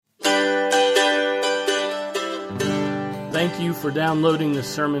Thank you for downloading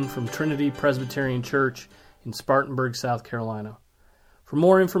this sermon from Trinity Presbyterian Church in Spartanburg, South Carolina. For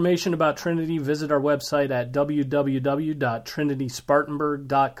more information about Trinity, visit our website at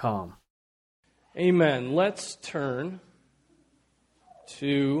www.trinityspartanburg.com. Amen. Let's turn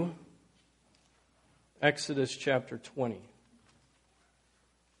to Exodus chapter 20.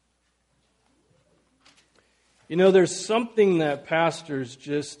 You know, there's something that pastors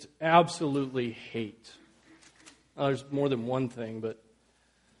just absolutely hate. There's more than one thing, but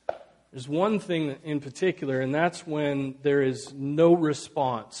there's one thing in particular, and that's when there is no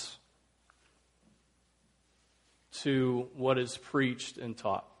response to what is preached and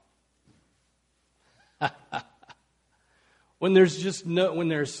taught. When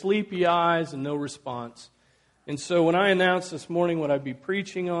there's sleepy eyes and no response. And so when I announced this morning what I'd be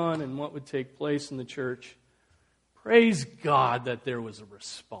preaching on and what would take place in the church, praise God that there was a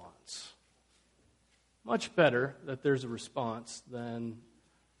response. Much better that there's a response than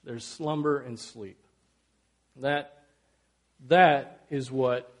there's slumber and sleep. That is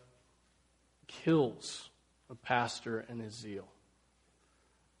what kills a pastor and his zeal.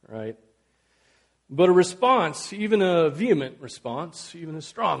 Right? But a response, even a vehement response, even a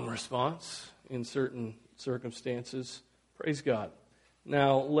strong response in certain circumstances, praise God.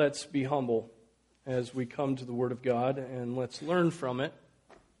 Now let's be humble as we come to the Word of God, and let's learn from it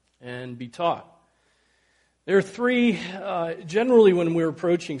and be taught. There are three, generally when we're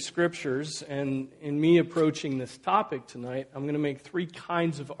approaching Scriptures, and in me approaching this topic tonight, I'm going to make three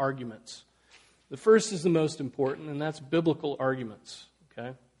kinds of arguments. The first is the most important, and that's biblical arguments.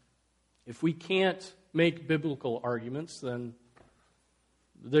 Okay? If we can't make biblical arguments, then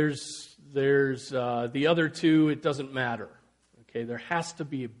there's the other two, it doesn't matter. Okay? There has to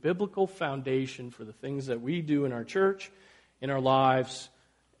be a biblical foundation for the things that we do in our church, in our lives,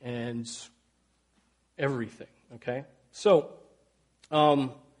 and everything, okay? So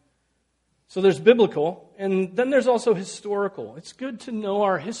there's biblical, and then there's also historical. It's good to know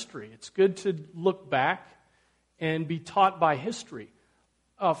our history. It's good to look back and be taught by history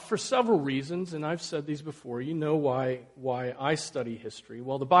for several reasons, and I've said these before. You know why I study history.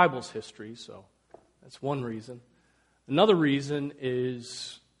 Well, the Bible's history, so that's one reason. Another reason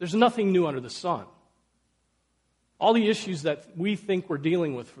is there's nothing new under the sun. All the issues that we think we're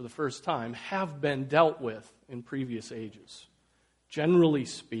dealing with for the first time have been dealt with in previous ages, generally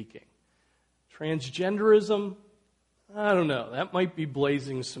speaking. Transgenderism, I don't know. That might be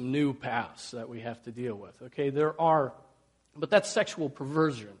blazing some new paths that we have to deal with. Okay, but that's sexual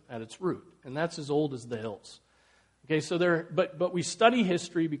perversion at its root, and that's as old as the hills. Okay, so but we study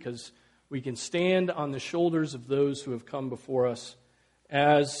history because we can stand on the shoulders of those who have come before us,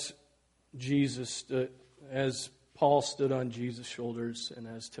 as Paul stood on Jesus' shoulders, and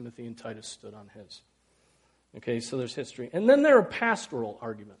as Timothy and Titus stood on his. Okay, so there's history. And then there are pastoral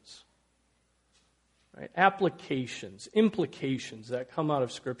arguments. Right? Applications, implications that come out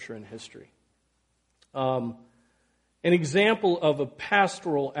of Scripture and history. An example of a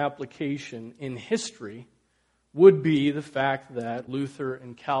pastoral application in history would be the fact that Luther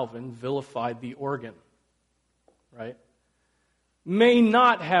and Calvin vilified the organ. Right? May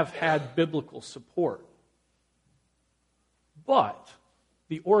not have had biblical support. But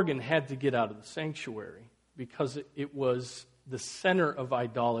the organ had to get out of the sanctuary because it was the center of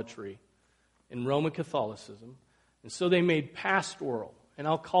idolatry in Roman Catholicism. And so they made pastoral, and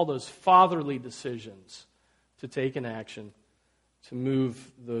I'll call those fatherly decisions to take an action to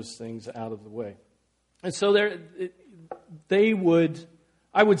move those things out of the way. And so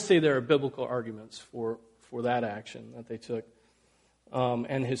I would say there are biblical arguments for that action that they took,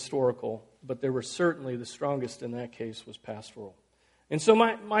 and historical. But there were certainly, the strongest in that case was pastoral. And so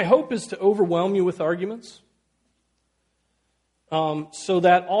my hope is to overwhelm you with arguments so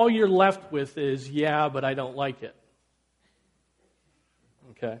that all you're left with is, yeah, but I don't like it.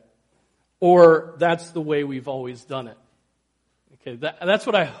 Okay? Or that's the way we've always done it. Okay, that's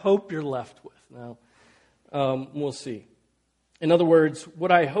what I hope you're left with. Now, we'll see. In other words,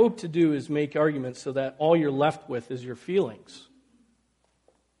 what I hope to do is make arguments so that all you're left with is your feelings.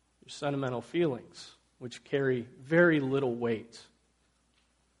 Sentimental feelings, which carry very little weight.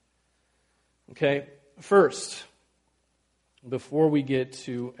 Okay, first, before we get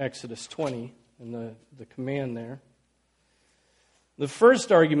to Exodus 20 and the command there, the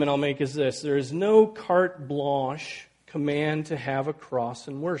first argument I'll make is this: there is no carte blanche command to have a cross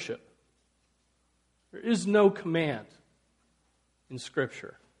in worship. There is no command in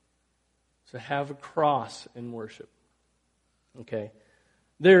Scripture to have a cross in worship. Okay?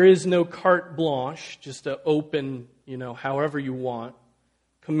 There is no carte blanche, just to open, however you want,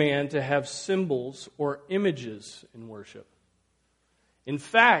 command to have symbols or images in worship. In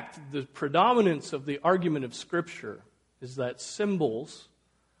fact, the predominance of the argument of Scripture is that symbols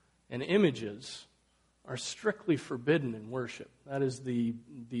and images are strictly forbidden in worship. That is the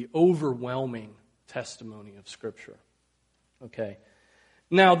overwhelming testimony of Scripture. Okay.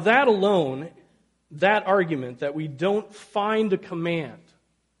 Now, that alone, that argument that we don't find a command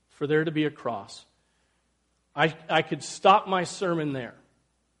for there to be a cross, I could stop my sermon there.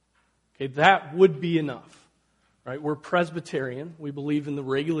 Okay, that would be enough. Right? We're Presbyterian. We believe in the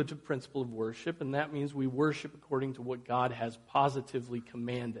regulative principle of worship, and that means we worship according to what God has positively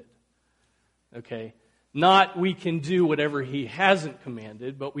commanded. Okay? Not we can do whatever He hasn't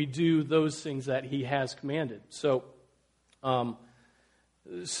commanded, but we do those things that He has commanded. So,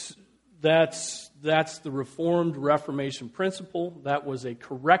 that's the Reformed Reformation principle. That was a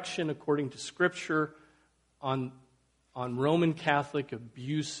correction according to Scripture on Roman Catholic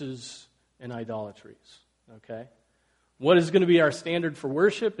abuses and idolatries. Okay? What is going to be our standard for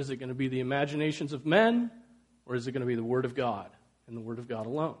worship? Is it going to be the imaginations of men, or is it going to be the Word of God and the Word of God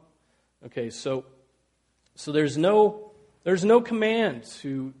alone? Okay, so there's no command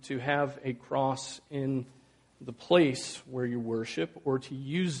to have a cross in the place where you worship, or to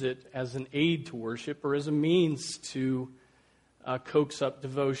use it as an aid to worship, or as a means to coax up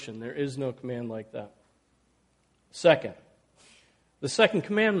devotion. There is no command like that. Second, the second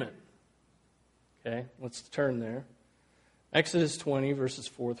commandment. Okay, let's turn there. Exodus 20, verses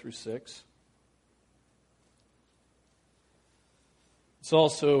 4 through 6. It's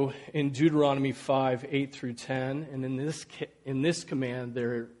also in Deuteronomy 5, 8 through 10. And in this command,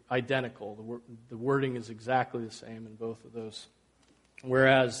 they're identical. The wording is exactly the same in both of those.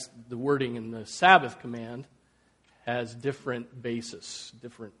 Whereas the wording in the Sabbath command has different basis,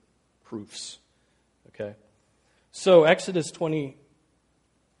 different proofs. Okay? So, Exodus 20,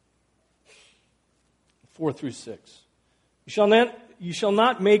 4 through 6. You shall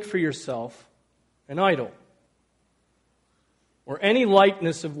not make for yourself an idol, or any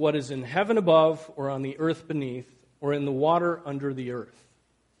likeness of what is in heaven above, or on the earth beneath, or in the water under the earth.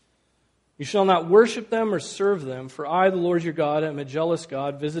 You shall not worship them or serve them, for I, the Lord your God, am a jealous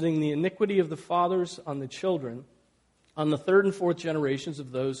God, visiting the iniquity of the fathers on the children, on the third and fourth generations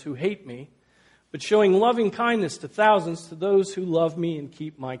of those who hate me, but showing loving kindness to thousands, to those who love me and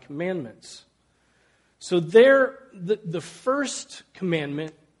keep my commandments. So there, the first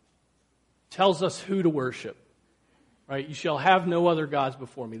commandment tells us who to worship. Right? You shall have no other gods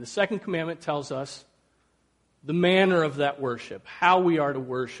before me. The second commandment tells us the manner of that worship, how we are to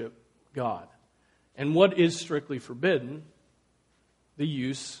worship God. And what is strictly forbidden? The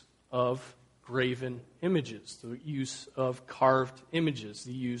use of graven images, the use of carved images,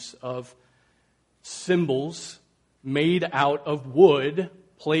 the use of symbols made out of wood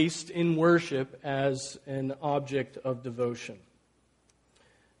placed in worship as an object of devotion.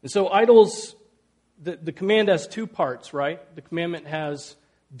 And so idols, the command has two parts, right? The commandment has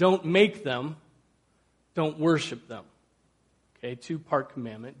don't make them, don't worship them. Okay, two-part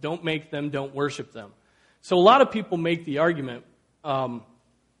commandment. Don't make them, don't worship them. So a lot of people make the argument, well,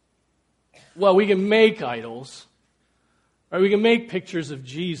 we can make idols, right? We can make pictures of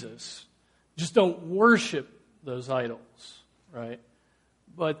Jesus, just don't worship those idols, right?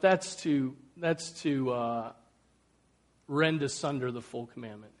 But that's to rend asunder the full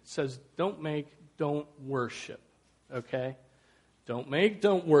commandment. It says, don't make, don't worship. Okay? Don't make,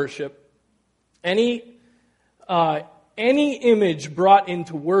 don't worship. Any image brought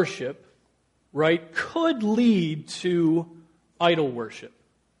into worship, right, could lead to idol worship.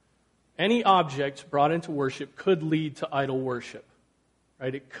 Any object brought into worship could lead to idol worship.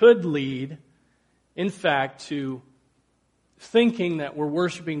 Right? It could lead, in fact, to thinking that we're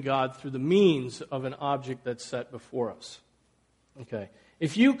worshiping God through the means of an object that's set before us. Okay.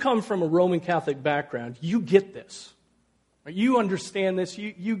 If you come from a Roman Catholic background, you get this. You understand this.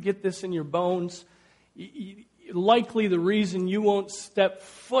 You get this in your bones. Likely the reason you won't step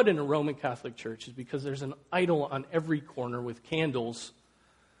foot in a Roman Catholic church is because there's an idol on every corner with candles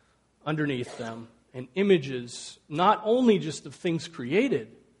underneath them and images, not only just of things created,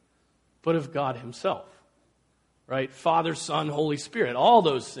 but of God Himself. Right? Father, Son, Holy Spirit, all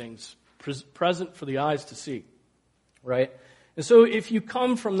those things present for the eyes to see. Right? And so if you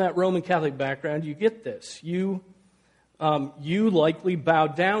come from that Roman Catholic background, you get this. You likely bow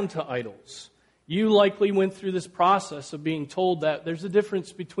down to idols. You likely went through this process of being told that there's a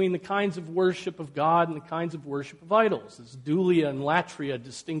difference between the kinds of worship of God and the kinds of worship of idols. This dulia and latria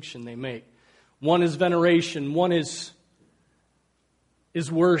distinction they make. One is veneration, one is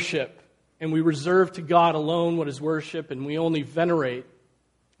worship. And we reserve to God alone what is worship, and we only venerate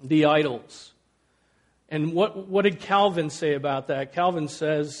the idols. And what did Calvin say about that? Calvin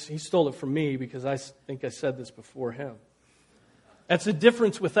says, he stole it from me because I think I said this before him. That's a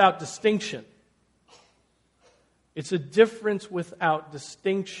difference without distinction. It's a difference without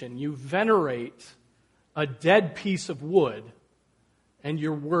distinction. You venerate a dead piece of wood and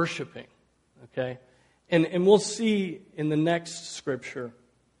you're worshiping. Okay? And we'll see in the next scripture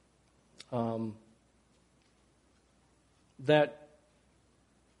that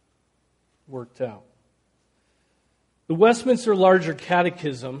worked out. The Westminster Larger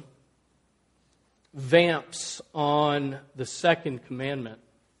Catechism vamps on the second commandment.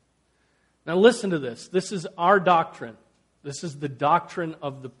 Now listen to this. This is our doctrine. This is the doctrine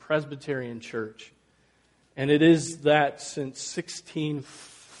of the Presbyterian Church. And it is that since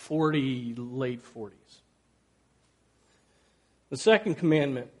 1640, late 40s. The second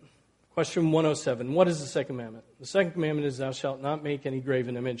commandment, question 107. What is the second commandment? The second commandment is, thou shalt not make any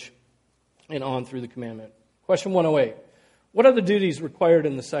graven image, and on through the commandment. Question 108. What are the duties required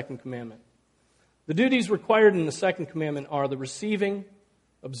in the second commandment? The duties required in the second commandment are the receiving,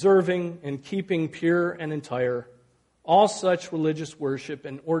 observing, and keeping pure and entire all such religious worship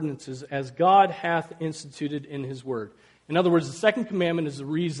and ordinances as God hath instituted in His Word. In other words, the second commandment is the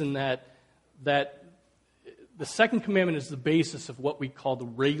reason that the second commandment is the basis of what we call the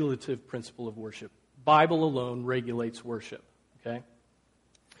regulative principle of worship. Bible alone regulates worship. Okay?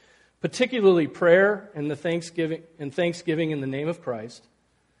 Particularly prayer and the thanksgiving in the name of Christ,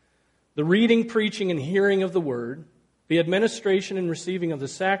 the reading, preaching, and hearing of the Word, the administration and receiving of the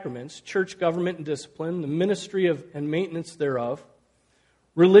sacraments, church government and discipline, the ministry of and maintenance thereof,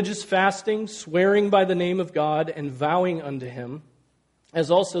 religious fasting, swearing by the name of God and vowing unto Him, as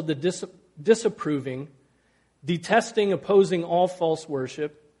also the disapproving, detesting, opposing all false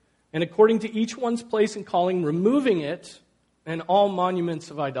worship, and according to each one's place and calling, removing it, and all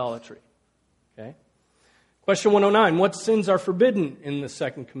monuments of idolatry. Okay? Question 109. What sins are forbidden in the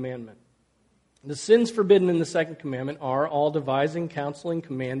second commandment? The sins forbidden in the second commandment are all devising, counseling,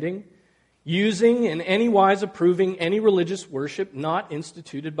 commanding, using, and any wise approving any religious worship not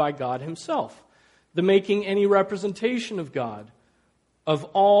instituted by God Himself, the making any representation of God, of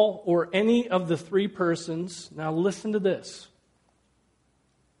all or any of the three persons. Now listen to this.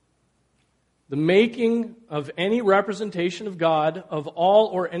 The making of any representation of God, of all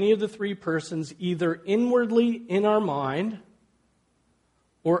or any of the three persons, either inwardly in our mind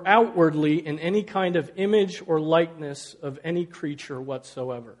or outwardly in any kind of image or likeness of any creature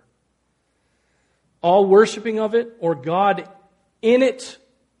whatsoever. All worshiping of it, or God in it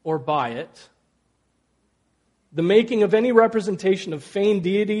or by it. The making of any representation of feigned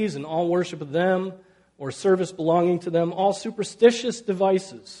deities and all worship of them, or service belonging to them. All superstitious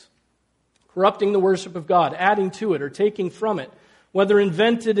devices, corrupting the worship of God, adding to it or taking from it, whether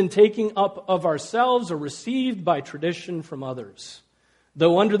invented and taking up of ourselves or received by tradition from others,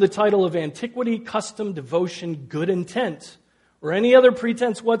 though under the title of antiquity, custom, devotion, good intent, or any other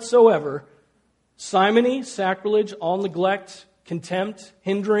pretense whatsoever, simony, sacrilege, all neglect, contempt,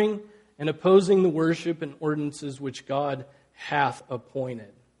 hindering, and opposing the worship and ordinances which God hath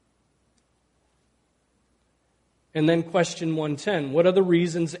appointed. And then question 110, what are the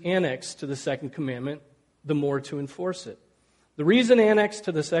reasons annexed to the second commandment, the more to enforce it? The reason annexed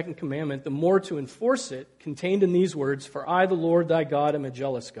to the second commandment, the more to enforce it, contained in these words, for I, the Lord thy God, am a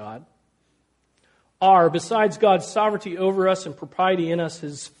jealous God, are, besides God's sovereignty over us and propriety in us,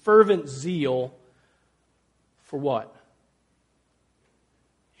 His fervent zeal for what?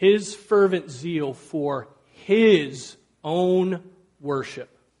 His fervent zeal for His own worship.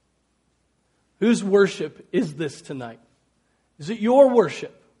 Whose worship is this tonight? Is it your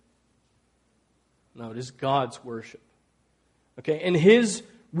worship? No, it is God's worship. Okay, and His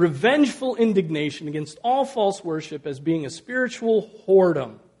revengeful indignation against all false worship as being a spiritual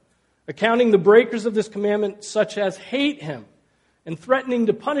whoredom, accounting the breakers of this commandment such as hate Him, and threatening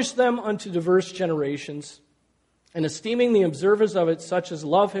to punish them unto diverse generations, and esteeming the observers of it such as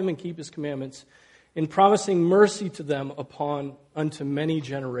love Him and keep His commandments, in promising mercy to them unto many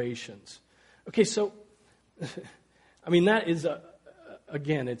generations. Okay, so, I mean, that is,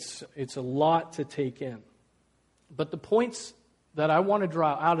 again, it's a lot to take in. But the points that I want to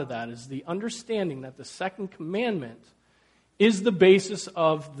draw out of that is the understanding that the second commandment is the basis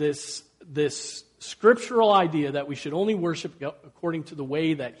of this scriptural idea that we should only worship according to the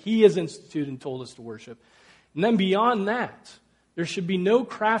way that He has instituted and told us to worship. And then beyond that, there should be no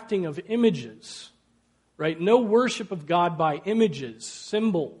crafting of images, right? No worship of God by images,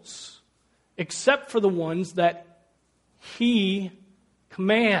 symbols, except for the ones that He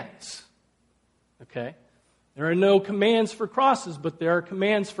commands. Okay? There are no commands for crosses, but there are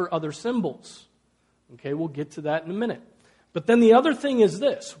commands for other symbols. Okay, we'll get to that in a minute. But then the other thing is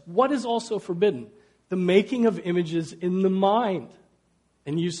this. What is also forbidden? The making of images in the mind.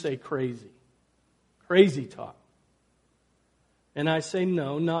 And you say crazy. Crazy talk. And I say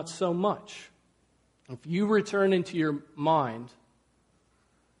no, not so much. If you return into your mind,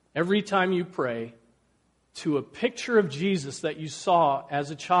 every time you pray, to a picture of Jesus that you saw as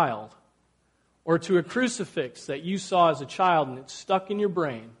a child, or to a crucifix that you saw as a child and it's stuck in your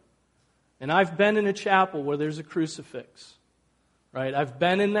brain, and I've been in a chapel where there's a crucifix, right? I've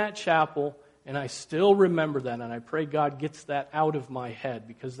been in that chapel and I still remember that, and I pray God gets that out of my head,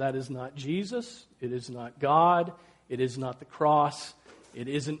 because that is not Jesus, it is not God, it is not the cross, it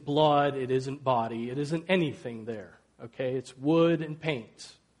isn't blood, it isn't body, it isn't anything there, okay? It's wood and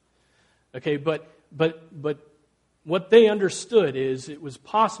paint. Okay, but what they understood is it was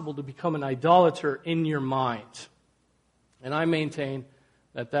possible to become an idolater in your mind. And I maintain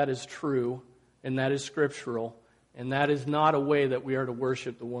that that is true, and that is scriptural, and that is not a way that we are to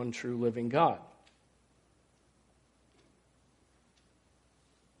worship the one true living God.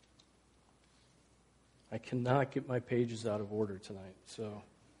 I cannot get my pages out of order tonight, so...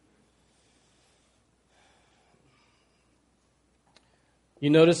 You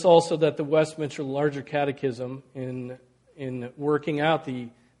notice also that the Westminster Larger Catechism, in working out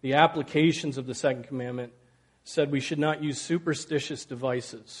the applications of the Second Commandment, said we should not use superstitious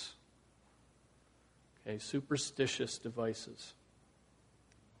devices. Okay, superstitious devices.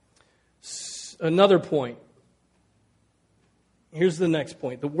 Another point. Here's the next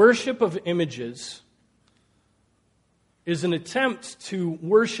point. The worship of images is an attempt to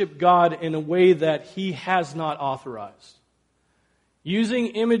worship God in a way that He has not authorized. Using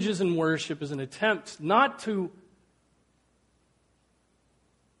images in worship is an attempt not to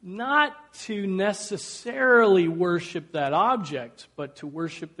necessarily worship that object, but to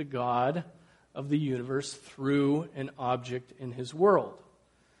worship the God of the universe through an object in His world.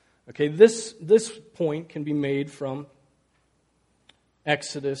 Okay, this point can be made from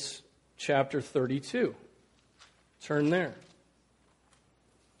Exodus chapter 32. Turn there.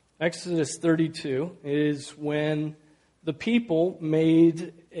 Exodus 32 is when the people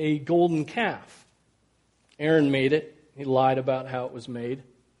made a golden calf. Aaron made it. He lied about how it was made.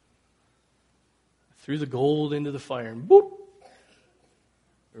 Threw the gold into the fire, and boop,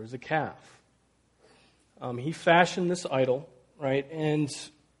 there was a calf. He fashioned this idol, right? And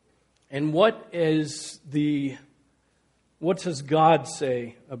what does God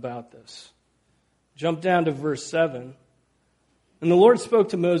say about this? Jump down to verse 7. And the Lord spoke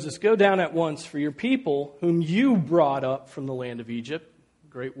to Moses, "Go down at once, for your people, whom you brought up from the land of Egypt,"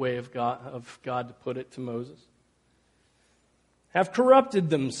 great way of God to put it to Moses, "have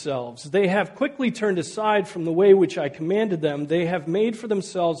corrupted themselves. They have quickly turned aside from the way which I commanded them. They have made for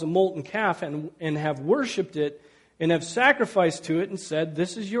themselves a molten calf and have worshipped it and have sacrificed to it and said,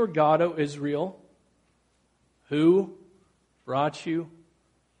 'This is your God, O Israel, who brought you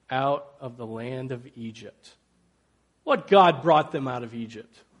out of the land of Egypt.'" What God brought them out of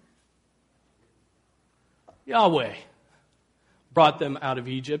Egypt? Yahweh brought them out of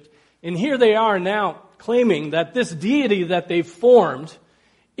Egypt. And here they are now claiming that this deity that they've formed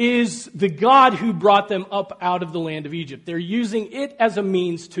is the God who brought them up out of the land of Egypt. They're using it as a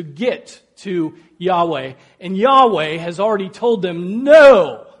means to get to Yahweh. And Yahweh has already told them,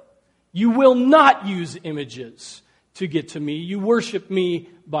 no, you will not use images to get to me. You worship me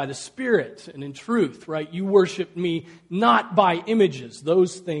by the Spirit and in truth, right? You worship me not by images.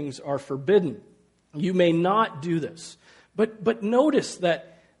 Those things are forbidden. You may not do this. But notice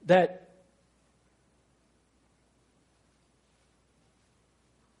that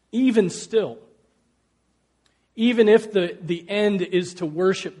even still, even if the end is to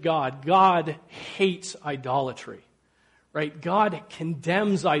worship God, God hates idolatry. Right? God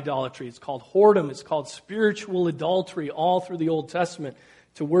condemns idolatry. It's called whoredom. It's called spiritual adultery all through the Old Testament,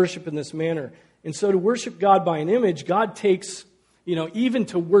 to worship in this manner. And so to worship God by an image, God takes, even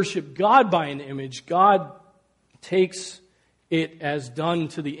to worship God by an image, God takes it as done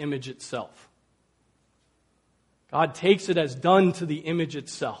to the image itself. God takes it as done to the image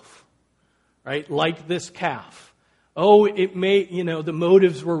itself. Right? Like this calf. Oh, it may, the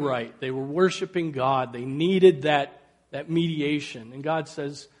motives were right. They were worshiping God. They needed that mediation. And God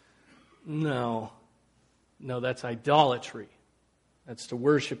says, no, that's idolatry. That's to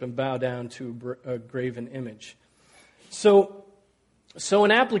worship and bow down to a graven image. So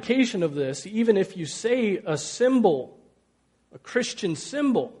an application of this, even if you say a symbol, a Christian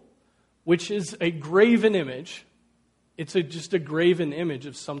symbol, which is a graven image, it's just a graven image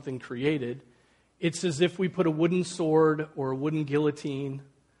of something created, It's as if we put a wooden sword or a wooden guillotine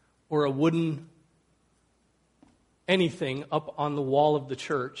or a wooden anything up on the wall of the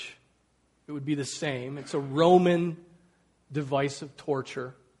church. It would be the same. It's a Roman device of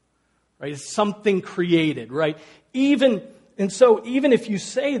torture, right? It's something created, right? Even if you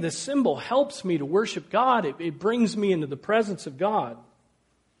say the symbol helps me to worship God, it brings me into the presence of God,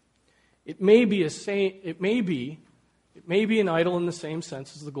 it may be an idol in the same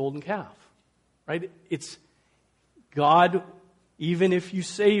sense as the golden calf, right? It's God. Even if you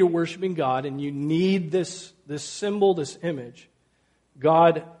say you're worshiping God and you need this symbol, this image,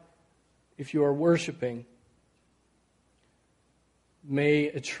 God, if you are worshiping, may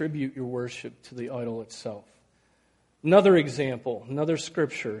attribute your worship to the idol itself. Another example, another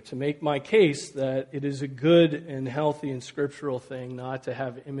scripture to make my case that it is a good and healthy and scriptural thing not to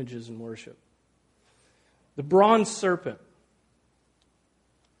have images in worship. The bronze serpent.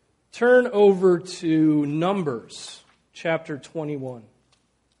 Turn over to Numbers chapter 21.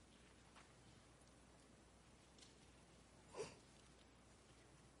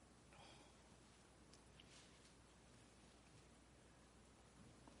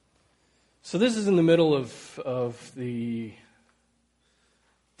 So this is in the middle of the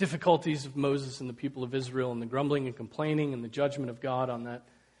difficulties of Moses and the people of Israel and the grumbling and complaining and the judgment of God on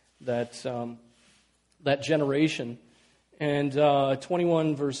that generation. And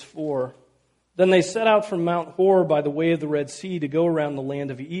 21 verse 4, then they set out from Mount Hor by the way of the Red Sea to go around the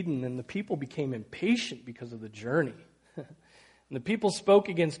land of Eden, and the people became impatient because of the journey. And the people spoke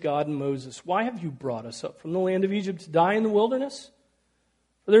against God and Moses, why have you brought us up from the land of Egypt to die in the wilderness?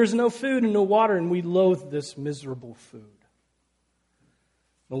 For there is no food and no water, and we loathe this miserable food.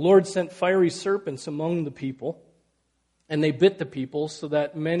 The Lord sent fiery serpents among the people, and they bit the people so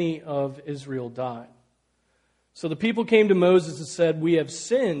that many of Israel died. So the people came to Moses and said, we have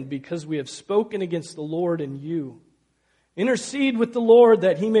sinned because we have spoken against the Lord and you. Intercede with the Lord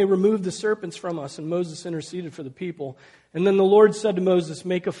that he may remove the serpents from us. And Moses interceded for the people. And then the Lord said to Moses,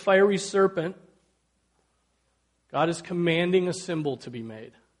 make a fiery serpent. God is commanding a symbol to be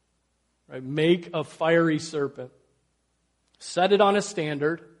made. Right? Make a fiery serpent. Set it on a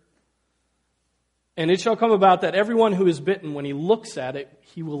standard. And it shall come about that everyone who is bitten, when he looks at it,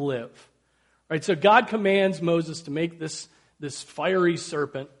 he will live. Right? So God commands Moses to make this fiery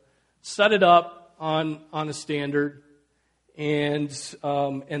serpent, set it up on a standard, and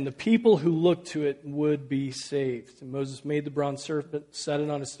the people who looked to it would be saved. And Moses made the bronze serpent, set it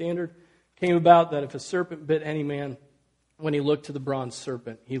on a standard. Came about that if a serpent bit any man, when he looked to the bronze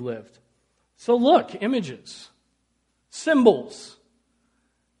serpent, he lived. So look, images, symbols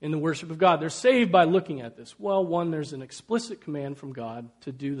in the worship of God. They're saved by looking at this. Well, one, there's an explicit command from God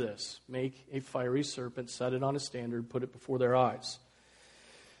to do this. Make a fiery serpent, set it on a standard, put it before their eyes.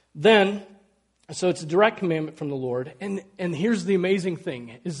 Then, so it's a direct commandment from the Lord. And here's the amazing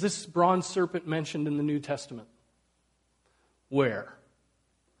thing. Is this bronze serpent mentioned in the New Testament? Where?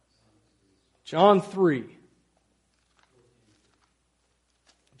 John 3.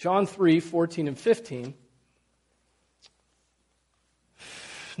 John 3, 14 and 15.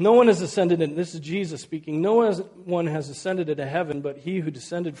 No one has ascended, and this is Jesus speaking, no one has ascended into heaven but he who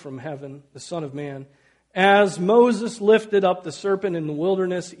descended from heaven, the Son of Man. As Moses lifted up the serpent in the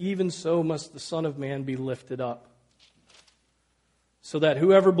wilderness, even so must the Son of Man be lifted up, so that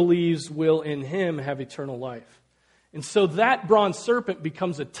whoever believes will in him have eternal life. And so that bronze serpent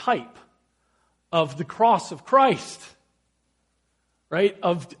becomes a type of the cross of Christ, right?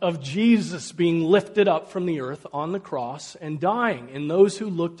 Of Jesus being lifted up from the earth on the cross and dying. And those who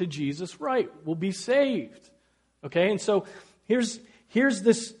look to Jesus, right, will be saved. Okay, and so here's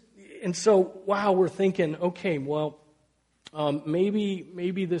this. And so, wow, we're thinking, okay, well,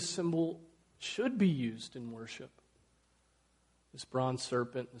 maybe this symbol should be used in worship. This bronze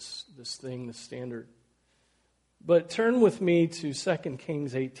serpent, this thing, this standard. But turn with me to 2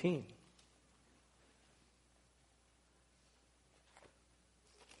 Kings 18.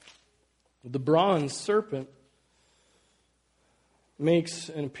 The bronze serpent makes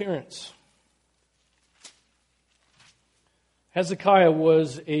an appearance. Hezekiah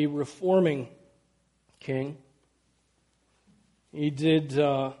was a reforming king. He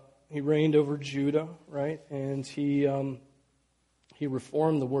reigned over Judah, right? And he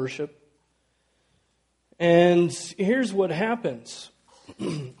reformed the worship. And here's what happens.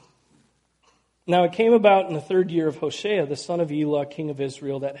 Now it came about in the 3rd year of Hoshea, the son of Elah, king of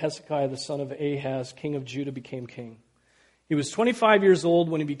Israel, that Hezekiah, the son of Ahaz, king of Judah, became king. He was 25 years old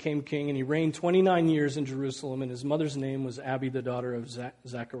when he became king, and he reigned 29 years in Jerusalem, and his mother's name was Abi, the daughter of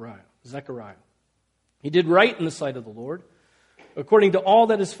Zechariah. He did right in the sight of the Lord, according to all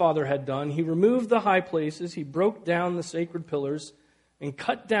that his father had done. He removed the high places, he broke down the sacred pillars, and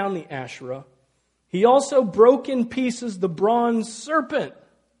cut down the Asherah. He also broke in pieces the bronze serpent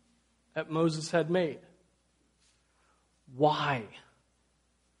that Moses had made. Why?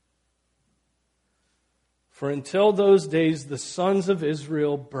 For until those days the sons of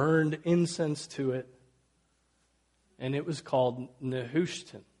Israel burned incense to it, and it was called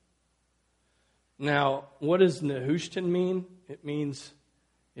Nehushtan. Now, what does Nehushtan mean? It means,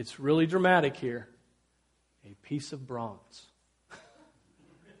 it's really dramatic here, a piece of bronze.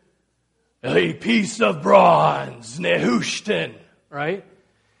 A piece of bronze, Nehushtan, right?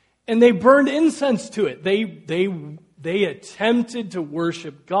 And they burned incense to it. They attempted to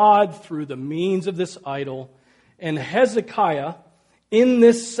worship God through the means of this idol. And Hezekiah, in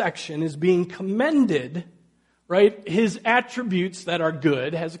this section, is being commended, right? His attributes that are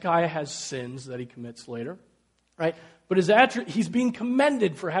good. Hezekiah has sins that he commits later, right? But he's being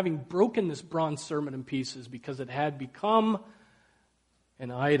commended for having broken this bronze serpent in pieces because it had become an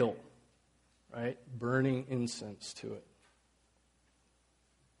idol, right? Burning incense to it.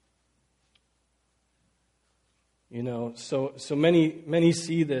 You know, so many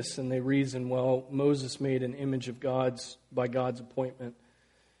see this and they reason, well, Moses made an image of God's by God's appointment.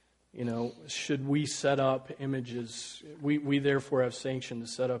 You know, should we set up images? We therefore have sanctioned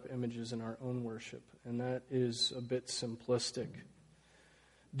to set up images in our own worship. And that is a bit simplistic.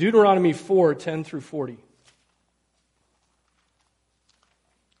 Deuteronomy 4:10 through 40.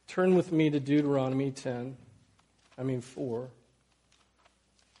 Turn with me to Deuteronomy 4,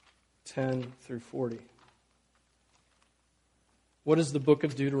 10 through 40. What is the book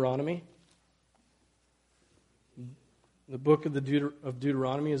of Deuteronomy? The book of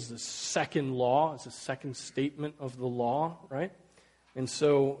Deuteronomy is the second law. It's the second statement of the law, right? And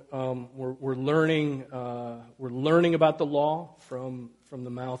so we're learning about the law from the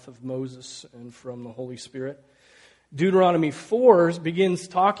mouth of Moses and from the Holy Spirit. Deuteronomy 4 begins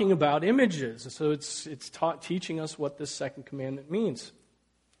talking about images. So it's teaching us what this second commandment means.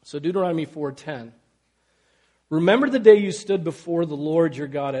 So Deuteronomy 4:10. Remember the day you stood before the Lord your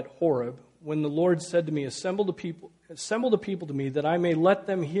God at Horeb, when the Lord said to me, Assemble the people to me, that I may let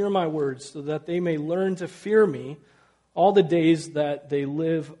them hear my words, so that they may learn to fear me all the days that they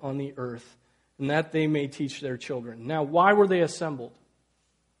live on the earth, and that they may teach their children. Now, why were they assembled?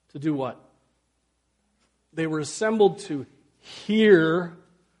 To do what? They were assembled to hear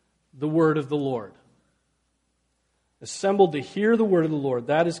the word of the Lord. Assembled to hear the word of the Lord.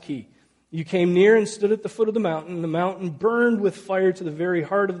 That is key. You came near and stood at the foot of the mountain. The mountain burned with fire to the very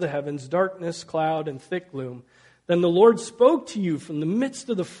heart of the heavens, darkness, cloud, and thick gloom. Then the Lord spoke to you from the midst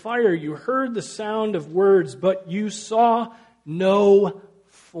of the fire. You heard the sound of words, but you saw no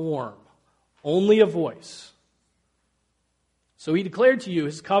form, only a voice. So he declared to you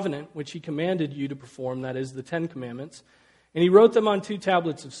his covenant, which he commanded you to perform, that is, the 10 Commandments, and he wrote them on 2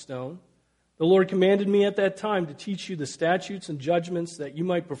 tablets of stone. The Lord commanded me at that time to teach you the statutes and judgments that you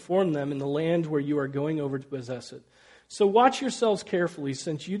might perform them in the land where you are going over to possess it. So watch yourselves carefully,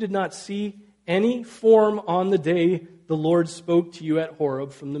 since you did not see any form on the day the Lord spoke to you at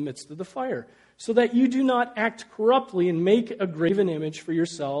Horeb from the midst of the fire, so that you do not act corruptly and make a graven image for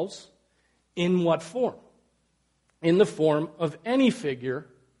yourselves. In what form? In the form of any figure,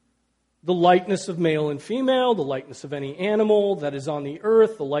 the likeness of male and female, the likeness of any animal that is on the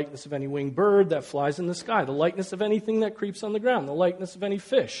earth, the likeness of any winged bird that flies in the sky, the likeness of anything that creeps on the ground, the likeness of any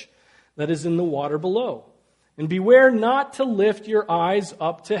fish that is in the water below. And beware not to lift your eyes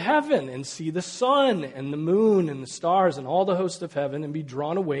up to heaven and see the sun and the moon and the stars and all the host of heaven, and be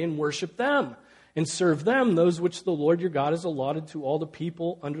drawn away and worship them and serve them, those which the Lord your God has allotted to all the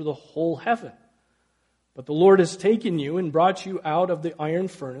people under the whole heaven. But the Lord has taken you and brought you out of the iron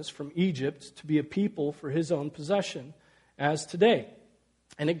furnace from Egypt to be a people for his own possession, as today.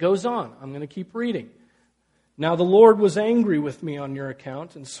 And it goes on. I'm going to keep reading. Now the Lord was angry with me on your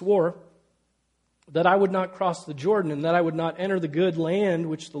account and swore that I would not cross the Jordan, and that I would not enter the good land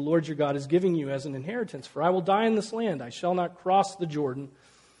which the Lord your God is giving you as an inheritance. For I will die in this land. I shall not cross the Jordan,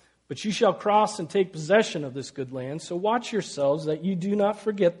 but you shall cross and take possession of this good land. So watch yourselves that you do not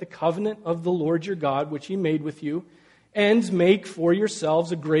forget the covenant of the Lord your God, which he made with you, and make for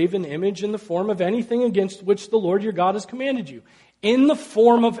yourselves a graven image in the form of anything against which the Lord your God has commanded you. In the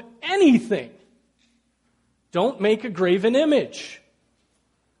form of anything. Don't make a graven image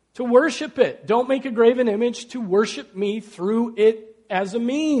to worship it. Don't make a graven image to worship me through it as a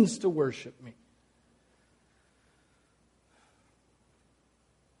means to worship me.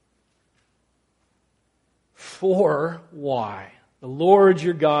 For why? The Lord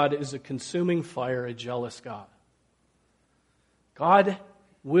your God is a consuming fire, a jealous God. God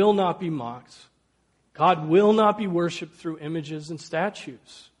will not be mocked. God will not be worshipped through images and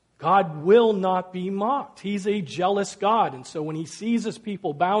statues. God will not be mocked. He's a jealous God. And so when he sees his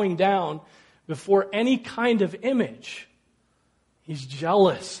people bowing down before any kind of image, he's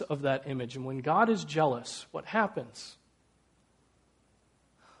jealous of that image. And when God is jealous, what happens?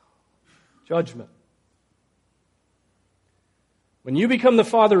 Judgment. When you become the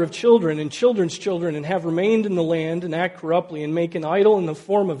father of children and children's children and have remained in the land and act corruptly and make an idol in the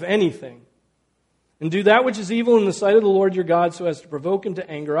form of anything, and do that which is evil in the sight of the Lord your God so as to provoke him to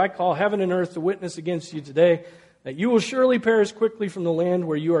anger, I call heaven and earth to witness against you today that you will surely perish quickly from the land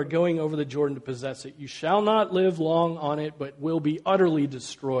where you are going over the Jordan to possess it. You shall not live long on it, but will be utterly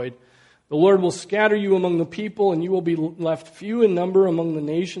destroyed. The Lord will scatter you among the people, and you will be left few in number among the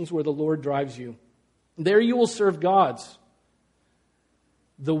nations where the Lord drives you. There you will serve gods,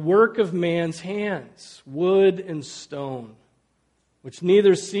 the work of man's hands, wood and stone, which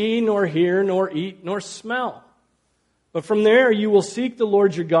neither see nor hear nor eat nor smell. But from there you will seek the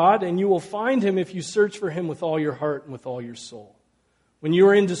Lord your God, and you will find him if you search for him with all your heart and with all your soul. When you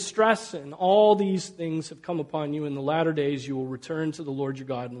are in distress and all these things have come upon you in the latter days, you will return to the Lord your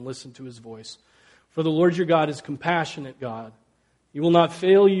God and listen to his voice. For the Lord your God is compassionate God. He will not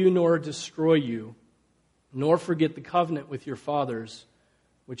fail you nor destroy you, nor forget the covenant with your fathers,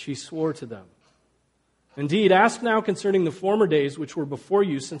 which he swore to them. Indeed, ask now concerning the former days which were before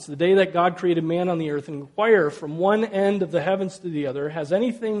you, since the day that God created man on the earth, and inquire from one end of the heavens to the other, has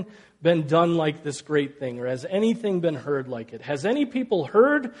anything been done like this great thing, or has anything been heard like it? Has any people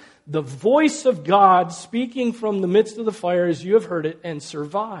heard the voice of God speaking from the midst of the fire as you have heard it and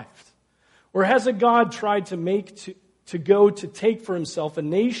survived? Or has a God tried to go to take for himself a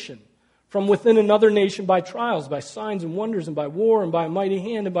nation from within another nation by trials, by signs and wonders, and by war, and by a mighty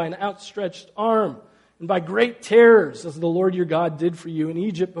hand, and by an outstretched arm, and by great terrors, as the Lord your God did for you in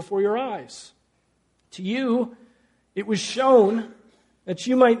Egypt before your eyes? To you it was shown that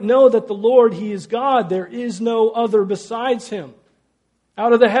you might know that the Lord, he is God. There is no other besides him.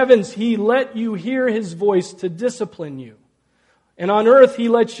 Out of the heavens he let you hear his voice to discipline you. And on earth he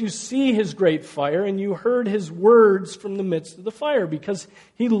lets you see his great fire, and you heard his words from the midst of the fire, because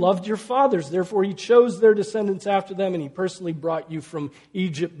he loved your fathers. Therefore he chose their descendants after them, and he personally brought you from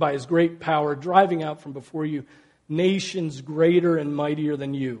Egypt by his great power, driving out from before you nations greater and mightier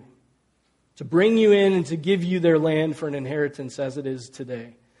than you, to bring you in and to give you their land for an inheritance as it is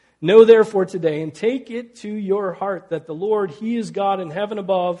today. Know therefore today, and take it to your heart, that the Lord, he is God in heaven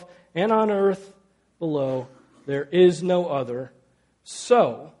above and on earth below. There is no other.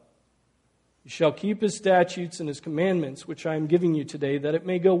 So, you shall keep his statutes and his commandments, which I am giving you today, that it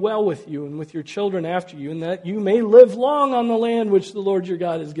may go well with you and with your children after you, and that you may live long on the land which the Lord your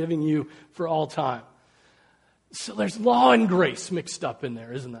God is giving you for all time. So there's law and grace mixed up in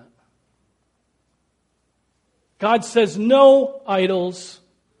there, isn't it? God says, no idols,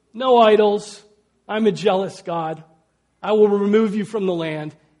 no idols. I'm a jealous God. I will remove you from the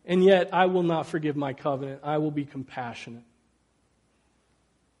land, and yet I will not forgive my covenant. I will be compassionate.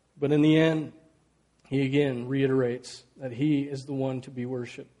 But in the end, he again reiterates that he is the one to be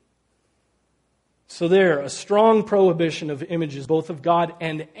worshipped. So there, a strong prohibition of images, both of God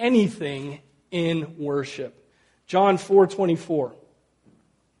and anything in worship. John 4:24.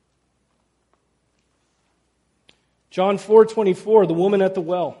 John 4:24, the woman at the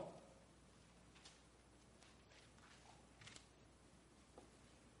well.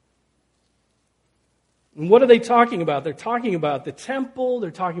 And what are they talking about? They're talking about the temple,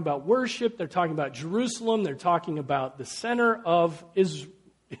 they're talking about worship, they're talking about Jerusalem, they're talking about the center of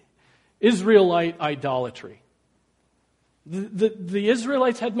Israelite idolatry. The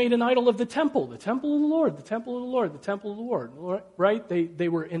Israelites had made an idol of the temple of the Lord, the temple of the Lord, the temple of the Lord, right? They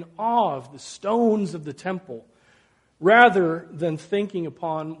were in awe of the stones of the temple, rather than thinking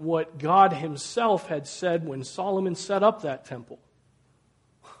upon what God himself had said when Solomon set up that temple.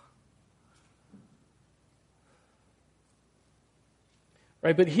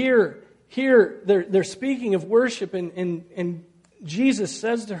 Right, but here they're speaking of worship, and Jesus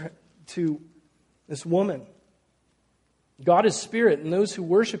says to this woman, God is spirit, and those who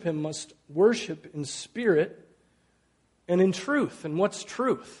worship him must worship in spirit and in truth. And what's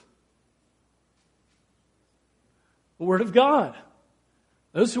truth? The Word of God.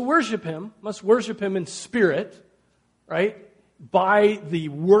 Those who worship him must worship him in spirit, right? By the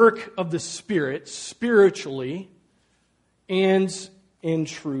work of the Spirit, spiritually, and in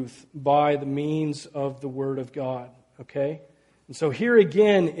truth, by the means of the Word of God. Okay? And so here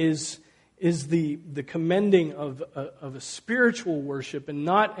again is the commending of a spiritual worship, and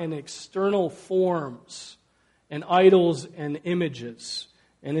not an external forms and idols and images.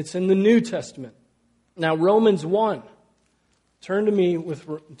 And it's in the New Testament. Now, Romans 1. Turn to me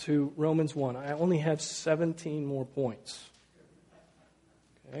to Romans 1. I only have 17 more points.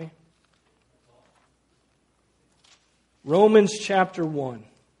 Okay? Romans chapter 1.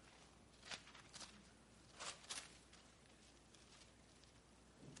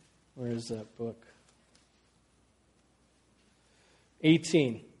 Where is that book?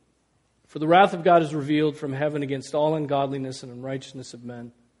 18. For the wrath of God is revealed from heaven against all ungodliness and unrighteousness of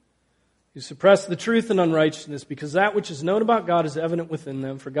men, who suppress the truth in unrighteousness, because that which is known about God is evident within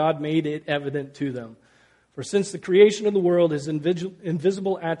them, for God made it evident to them. For since the creation of the world, His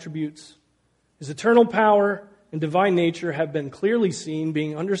invisible attributes, His eternal power and divine nature have been clearly seen,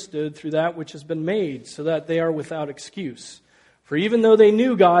 being understood through that which has been made, so that they are without excuse. For even though they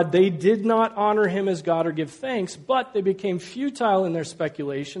knew God, they did not honor Him as God or give thanks, but they became futile in their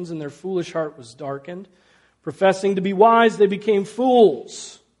speculations, and their foolish heart was darkened. Professing to be wise, they became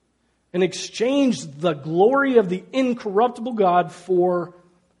fools, and exchanged the glory of the incorruptible God for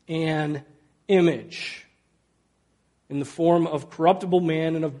an image in the form of corruptible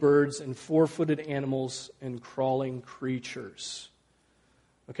man and of birds and four-footed animals and crawling creatures.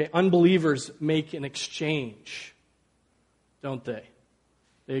 Okay, unbelievers make an exchange, don't they?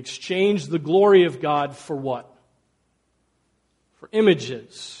 They exchange the glory of God for what? For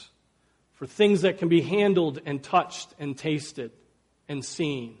images, for things that can be handled and touched and tasted and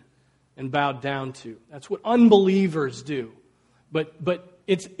seen and bowed down to. That's what unbelievers do. But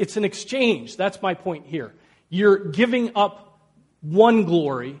it's an exchange. That's my point here. You're giving up one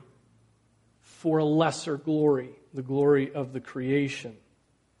glory for a lesser glory, the glory of the creation.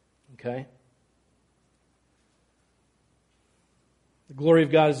 Okay? The glory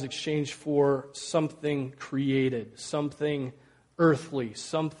of God is exchanged for something created, something earthly,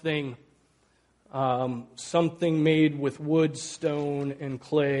 something made with wood, stone, and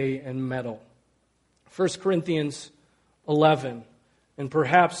clay, and metal. 1 Corinthians 11. And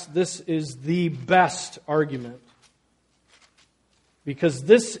perhaps this is the best argument, because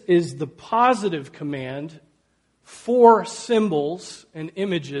this is the positive command for symbols and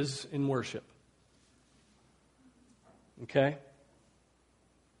images in worship. Okay?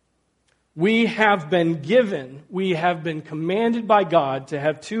 We have been commanded by God to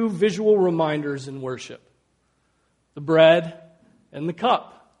have two visual reminders in worship: the bread and the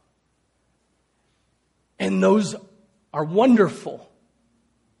cup. And those are wonderful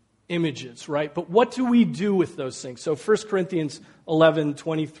images, right? But what do we do with those things? So 1 Corinthians 11,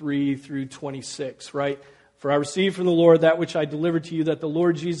 23 through 26, right? For I received from the Lord that which I delivered to you, that the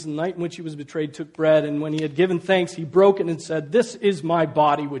Lord Jesus, the night in which He was betrayed, took bread, and when He had given thanks, He broke it and said, "This is my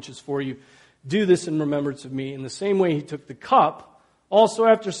body, which is for you. Do this in remembrance of me." In the same way, He took the cup, also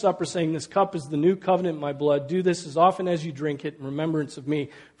after supper, saying, "This cup is the new covenant in my blood. Do this as often as you drink it in remembrance of me.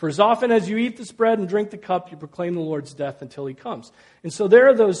 For as often as you eat this bread and drink the cup, you proclaim the Lord's death until He comes." And so there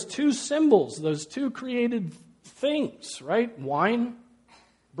are those two symbols, those two created things, right? Wine,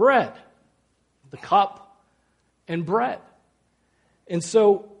 bread. The cup and bread. And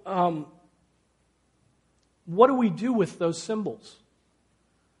so, what do we do with those symbols?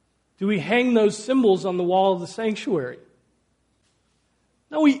 Do we hang those symbols on the wall of the sanctuary?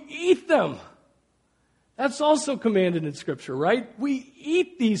 No, we eat them. That's also commanded in Scripture, right? We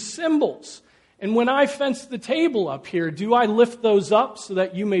eat these symbols. And when I fence the table up here, do I lift those up so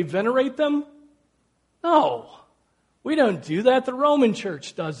that you may venerate them? No, we don't do that. The Roman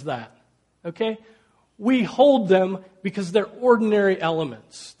Church does that, okay? We hold them because they're ordinary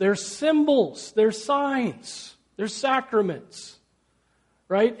elements. They're symbols. They're signs. They're sacraments,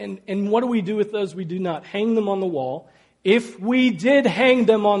 right? And what do we do with those? We do not hang them on the wall. If we did hang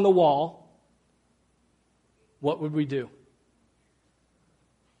them on the wall, what would we do?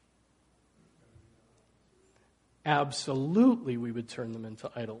 Absolutely, we would turn them into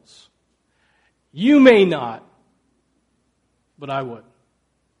idols. You may not, but I would.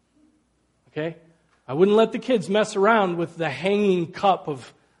 Okay? I wouldn't let the kids mess around with the hanging cup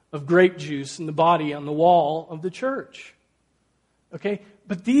of grape juice in the body on the wall of the church. Okay?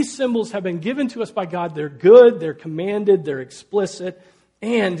 But these symbols have been given to us by God. They're good, they're commanded, they're explicit,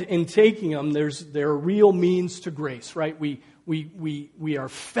 and in taking them, there are real means to grace, right? We are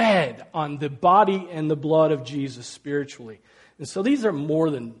fed on the body and the blood of Jesus spiritually. And so these are more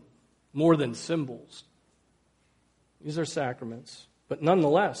than symbols. These are sacraments. But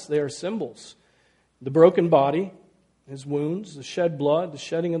nonetheless, they are symbols. The broken body, His wounds, the shed blood, the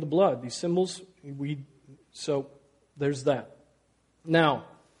shedding of the blood. These symbols, so there's that. Now,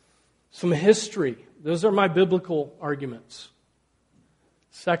 some history. Those are my biblical arguments.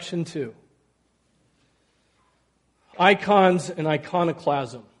 Section 2. icons and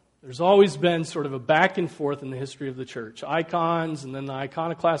iconoclasm. There's always been sort of a back and forth in the history of the church. Icons, and then the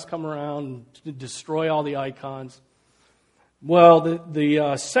iconoclasts come around to destroy all the icons. Well,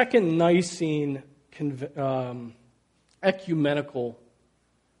 the Second Nicene Ecumenical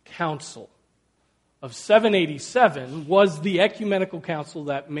Council of 787 was the ecumenical council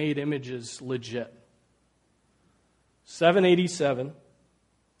that made images legit. 787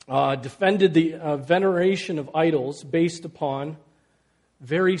 defended the veneration of idols based upon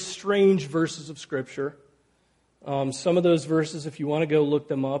very strange verses of Scripture. Some of those verses, if you want to go look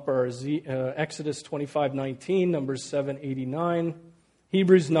them up, are Exodus 25:19, Numbers 7:89,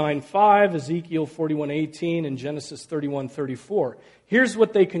 Hebrews 9:5, Ezekiel 41:18, and Genesis 31:34. Here's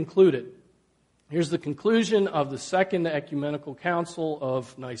what they concluded. Here's the conclusion of the Second Ecumenical Council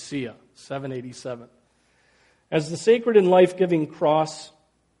of Nicaea, 787. As the sacred and life-giving cross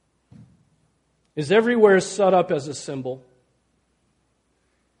is everywhere set up as a symbol,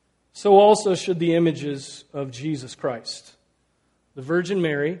 so also should the images of Jesus Christ. The Virgin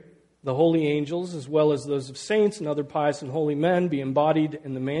Mary, the holy angels, as well as those of saints and other pious and holy men, be embodied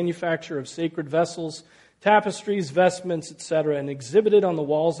in the manufacture of sacred vessels, tapestries, vestments, etc., and exhibited on the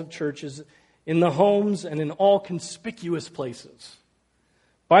walls of churches, in the homes, and in all conspicuous places,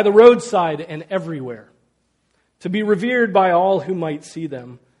 by the roadside and everywhere, to be revered by all who might see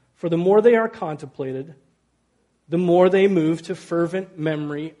them. For the more they are contemplated, the more they move to fervent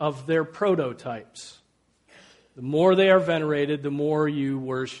memory of their prototypes. The more they are venerated, the more you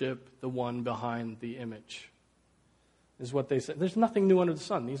worship the one behind the image, is what they say. There's nothing new under the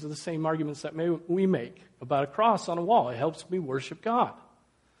sun. These are the same arguments that we make about a cross on a wall. It helps me worship God,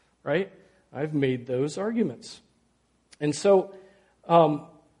 right? I've made those arguments. And so,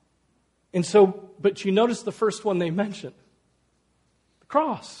 but you notice the first one they mention, the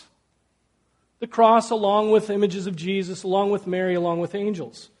cross. The cross, along with images of Jesus, along with Mary, along with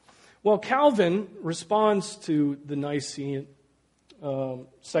angels. Well, Calvin responds to the Nicene,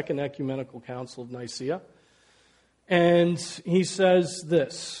 Second Ecumenical Council of Nicaea, and he says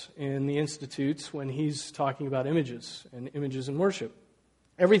this in the Institutes when he's talking about images in worship.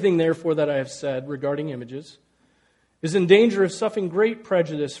 Everything, therefore, that I have said regarding images is in danger of suffering great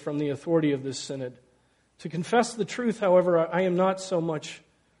prejudice from the authority of this synod. To confess the truth, however, I am not so much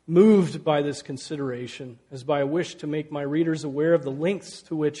moved by this consideration as by a wish to make my readers aware of the lengths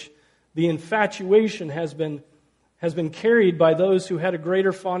to which the infatuation has been carried by those who had a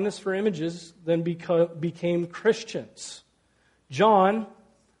greater fondness for images than became Christians. John,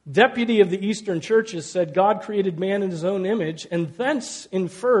 deputy of the Eastern churches, said God created man in his own image, and thence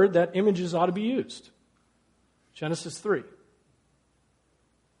inferred that images ought to be used. Genesis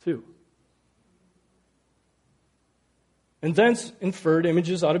 3:2. And thence inferred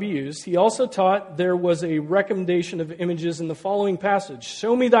images ought to be used. He also taught there was a recommendation of images in the following passage: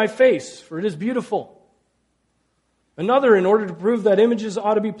 show me thy face, for it is beautiful. Another, in order to prove that images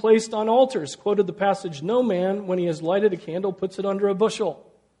ought to be placed on altars, quoted the passage, no man, when he has lighted a candle, puts it under a bushel.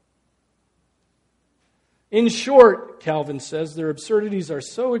 In short, Calvin says, their absurdities are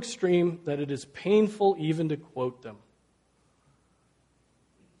so extreme that it is painful even to quote them.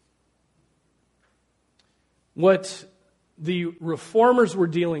 What the reformers were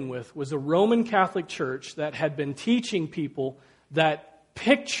dealing with was a Roman Catholic Church that had been teaching people that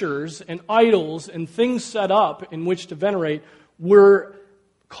pictures and idols and things set up in which to venerate were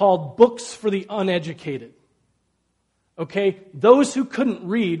called books for the uneducated. Okay? Those who couldn't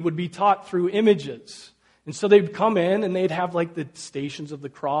read would be taught through images. And so they'd come in and they'd have like the Stations of the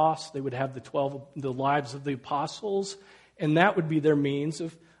Cross. They would have the lives of the apostles. And that would be their means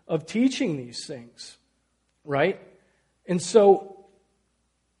of teaching these things. Right? And so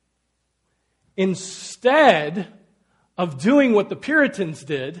instead of doing what the Puritans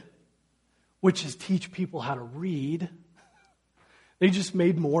did, which is teach people how to read, they just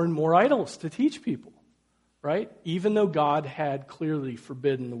made more and more idols to teach people. Right? Even though God had clearly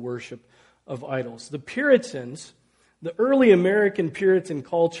forbidden the worship of idols. The Puritans, the early American Puritan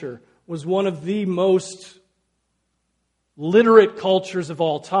culture, was one of the most literate cultures of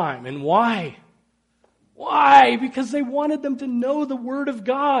all time. And why? Why? Because they wanted them to know the Word of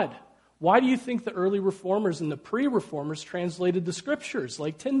God. Why do you think the early reformers and the pre-reformers translated the Scriptures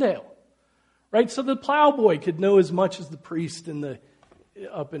like Tyndale? Right? So the plowboy could know as much as the priest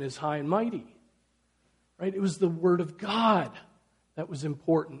up in his high and mighty. Right? It was the Word of God that was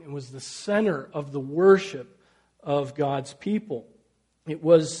important. It was the center of the worship of God's people. It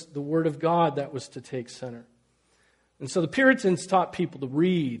was the Word of God that was to take center. And so the Puritans taught people to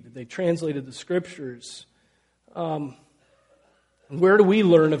read. They translated the Scriptures. Where do we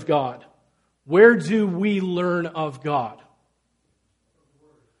learn of God? Where do we learn of God?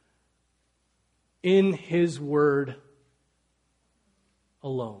 In His Word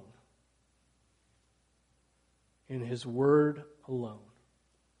alone. In His Word alone.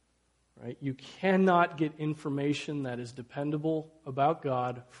 Right? You cannot get information that is dependable about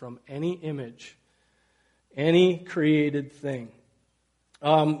God from any image, any created thing.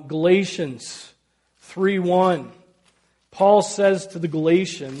 Galatians 3:1. Paul says to the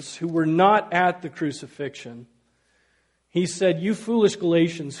Galatians who were not at the crucifixion, he said, "You foolish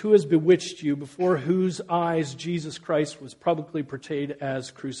Galatians, who has bewitched you, before whose eyes Jesus Christ was publicly portrayed as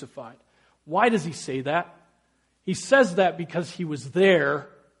crucified?" Why does he say that? He says that because he was there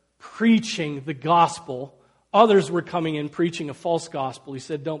preaching the gospel. Others were coming in preaching a false gospel. He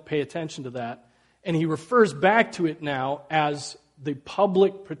said, don't pay attention to that. And he refers back to it now as the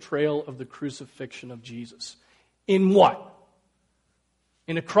public portrayal of the crucifixion of Jesus. In what?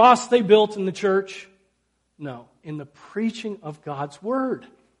 In a cross they built in the church? No. In the preaching of God's Word.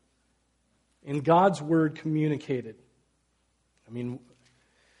 In God's Word communicated.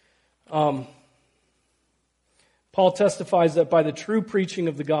 Paul testifies that by the true preaching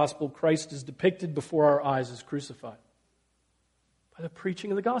of the gospel, Christ is depicted before our eyes as crucified. By the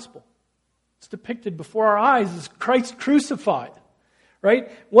preaching of the gospel. It's depicted before our eyes as Christ crucified.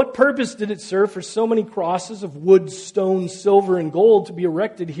 Right? What purpose did it serve for so many crosses of wood, stone, silver, and gold to be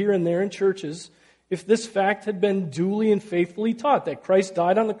erected here and there in churches if this fact had been duly and faithfully taught, that Christ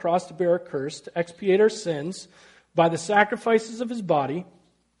died on the cross to bear our curse, to expiate our sins by the sacrifice of His body,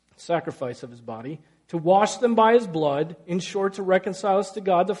 to wash them by His blood, in short, to reconcile us to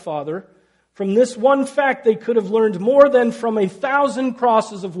God the Father? From this one fact they could have learned more than from 1,000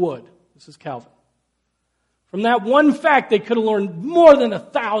 crosses of wood. This is Calvin. From that one fact they could have learned more than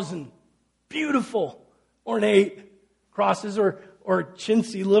 1,000 beautiful, ornate crosses or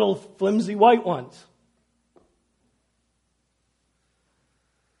chintzy little flimsy white ones.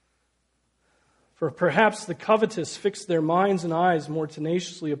 For perhaps the covetous fix their minds and eyes more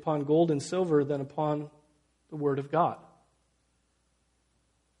tenaciously upon gold and silver than upon the Word of God.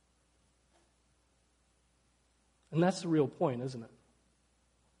 And that's the real point, isn't it?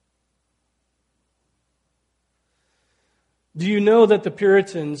 Do you know that the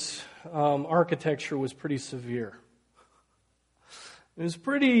Puritans' architecture was pretty severe? It was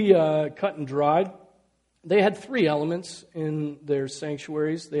pretty cut and dried. They had 3 elements in their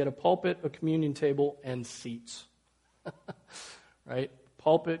sanctuaries. They had a pulpit, a communion table, and seats. Right?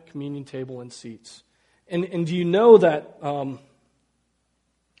 Pulpit, communion table, and seats. And do you know that,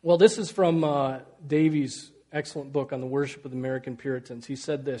 this is from Davies' excellent book on the worship of the American Puritans. He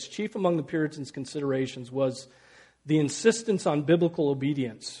said this: chief among the Puritans' considerations was the insistence on biblical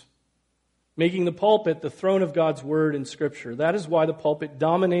obedience, making the pulpit the throne of God's Word and Scripture. That is why the pulpit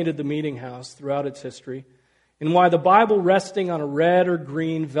dominated the meeting house throughout its history, and why the Bible resting on a red or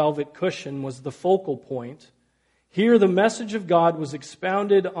green velvet cushion was the focal point. Here the message of God was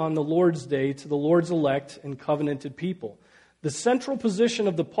expounded on the Lord's Day to the Lord's elect and covenanted people. The central position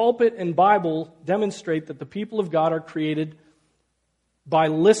of the pulpit and Bible demonstrate that the people of God are created by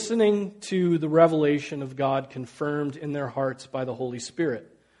listening to the revelation of God confirmed in their hearts by the Holy Spirit.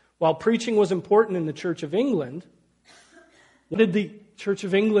 While preaching was important in the Church of England, what did the Church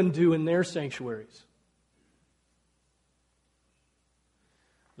of England do in their sanctuaries?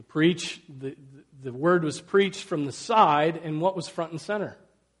 The word was preached from the side, and what was front and center?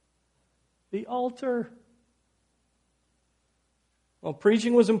 The altar. While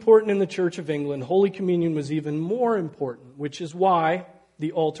preaching was important in the Church of England, Holy Communion was even more important, which is why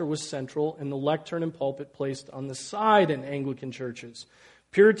the altar was central and the lectern and pulpit placed on the side in Anglican churches.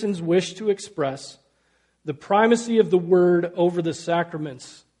 Puritans wished to express the primacy of the Word over the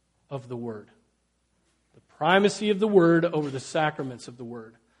sacraments of the Word. The primacy of the Word over the sacraments of the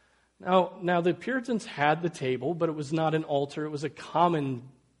Word. Now the Puritans had the table, but it was not an altar. It was a common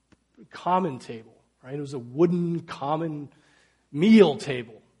table, right? It was a wooden common meal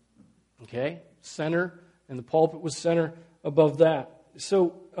table, okay? Center, and the pulpit was center above that.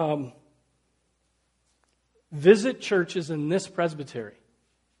 So, visit churches in this presbytery,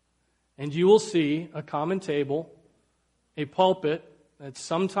 and you will see a common table, a pulpit that's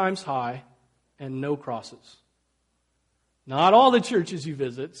sometimes high, and no crosses. Not all the churches you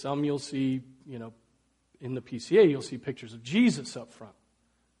visit. Some you'll see, in the PCA, you'll see pictures of Jesus up front.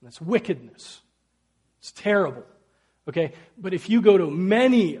 And that's wickedness. It's terrible. Okay? But if you go to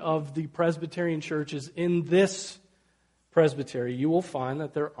many of the Presbyterian churches in this presbytery, you will find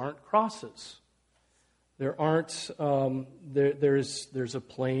that there aren't crosses. There aren't, there's a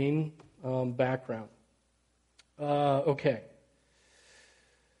plain background. Okay.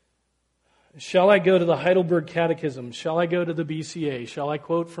 Shall I go to the Heidelberg Catechism? Shall I go to the BCA? Shall I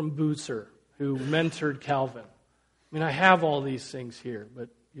quote from Bucer, who mentored Calvin? I mean, I have all these things here, but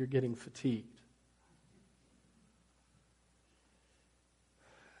you're getting fatigued.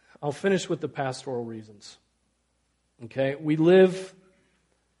 I'll finish with the pastoral reasons. Okay? We live,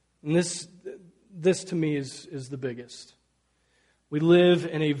 and this to me is the biggest. We live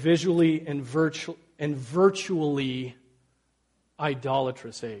in a visually and virtually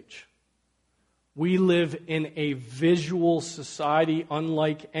idolatrous age. We live in a visual society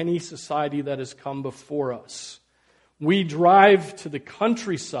unlike any society that has come before us. We drive to the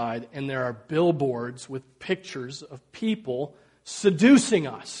countryside and there are billboards with pictures of people seducing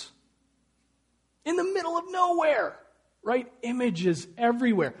us. In the middle of nowhere, right? Images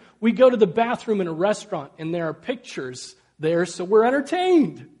everywhere. We go to the bathroom in a restaurant and there are pictures there so we're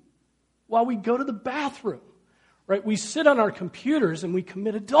entertained while we go to the bathroom, right? We sit on our computers and we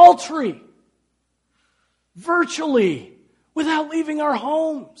commit adultery. Virtually, without leaving our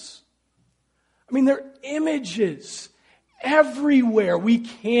homes. I mean, there are images everywhere. We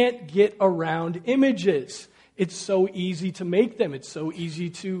can't get around images. It's so easy to make them. It's so easy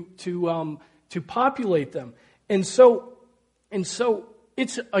to populate them. And so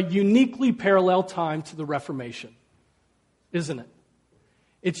it's a uniquely parallel time to the Reformation, isn't it?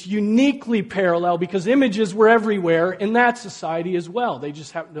 It's uniquely parallel because images were everywhere in that society as well. They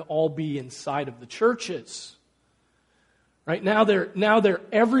just happen to all be inside of the churches. Right now they're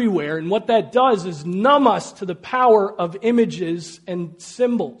everywhere, and what that does is numb us to the power of images and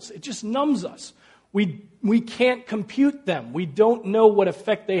symbols. It just numbs us. We can't compute them. We don't know what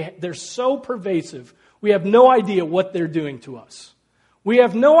effect they're so pervasive. We have no idea what they're doing to us. We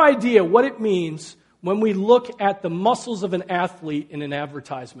have no idea what it means when we look at the muscles of an athlete in an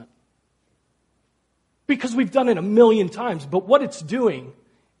advertisement. Because we've done it a million times, but what it's doing,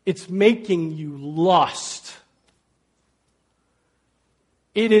 it's making you lust.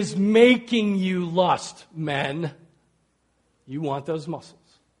 It is making you lust, men. You want those muscles.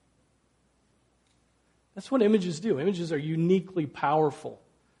 That's what images do. Images are uniquely powerful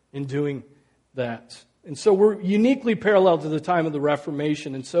in doing that. And so we're uniquely parallel to the time of the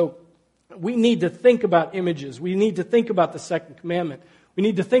Reformation. And so we need to think about images. We need to think about the second commandment. We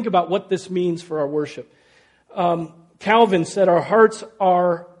need to think about what this means for our worship. Calvin said our hearts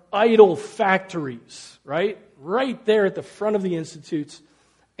are idol factories, right? Right there at the front of the Institutes.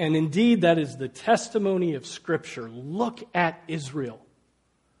 And indeed, that is the testimony of Scripture. Look at Israel.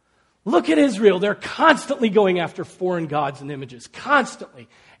 Look at Israel. They're constantly going after foreign gods and images. Constantly.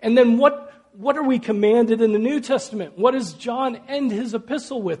 And then what are we commanded in the New Testament? What does John end his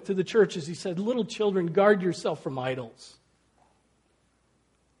epistle with to the churches? He said, little children, guard yourself from idols.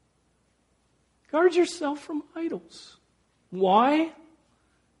 Guard yourself from idols. Why?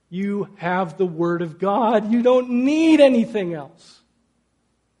 You have the Word of God. You don't need anything else.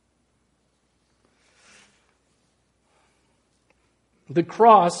 The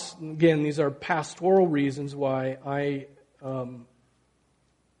cross, again, these are pastoral reasons why I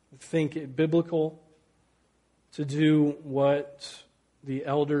think it biblical to do what the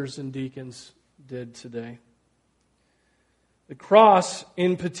elders and deacons did today. The cross,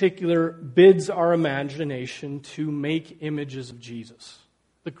 in particular, bids our imagination to make images of Jesus.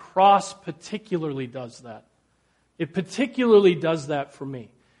 The cross particularly does that. It particularly does that for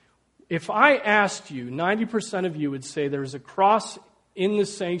me. If I asked you, 90% of you would say there's a cross in the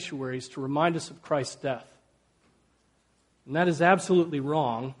sanctuaries to remind us of Christ's death. And that is absolutely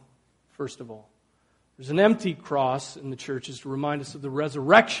wrong, first of all. There's an empty cross in the churches to remind us of the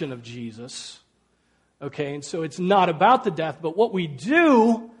resurrection of Jesus. Okay, and so it's not about the death, but what we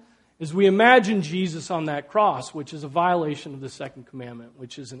do is we imagine Jesus on that cross, which is a violation of the second commandment,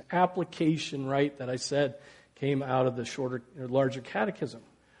 which is an application, right, that I said came out of the shorter or larger catechism.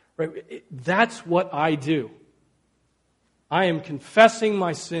 Right? That's what I do. I am confessing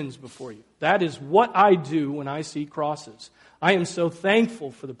my sins before you. That is what I do when I see crosses. I am so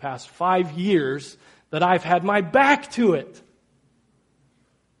thankful for the past 5 years that I've had my back to it.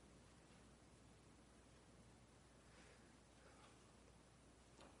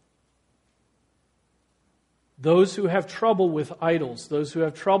 Those who have trouble with idols, those who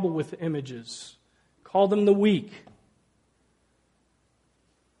have trouble with images, call them the weak.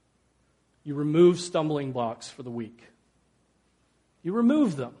 You remove stumbling blocks for the weak. You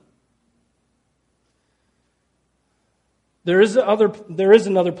remove them. There is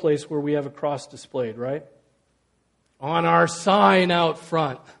another place where we have a cross displayed, right? On our sign out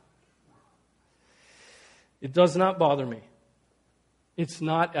front. It does not bother me. It's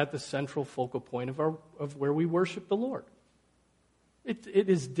not at the central focal point of where we worship the Lord. It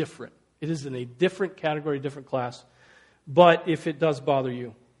is different. It is in a different category, different class. But if it does bother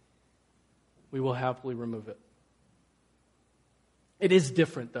you, we will happily remove it. It is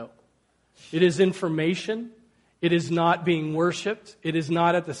different, though. It is information. It is not being worshipped. It is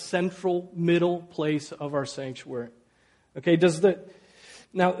not at the central middle place of our sanctuary. Okay,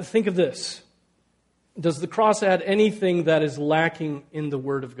 now think of this. Does the cross add anything that is lacking in the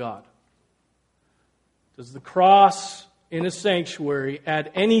Word of God? Does the cross in a sanctuary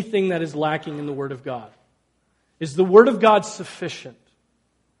add anything that is lacking in the Word of God? Is the Word of God sufficient?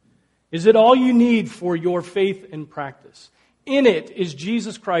 Is it all you need for your faith and practice? In it is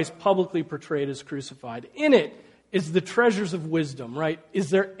Jesus Christ publicly portrayed as crucified. In it is the treasures of wisdom, right? Is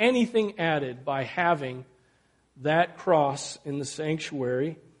there anything added by having that cross in the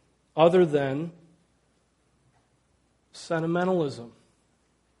sanctuary other than sentimentalism?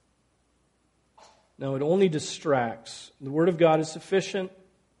 No, it only distracts. The Word of God is sufficient.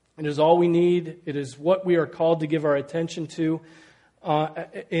 It is all we need. It is what we are called to give our attention to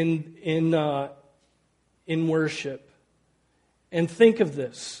in worship. And think of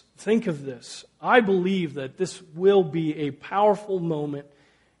this. Think of this. I believe that this will be a powerful moment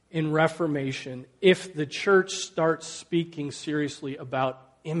in Reformation if the church starts speaking seriously about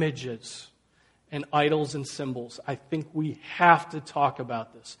images and idols and symbols. I think we have to talk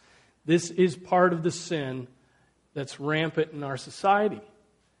about this. This is part of the sin that's rampant in our society.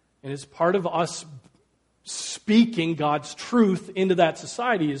 And it's part of us speaking God's truth into that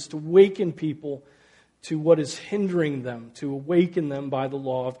society is to awaken people to what is hindering them, to awaken them by the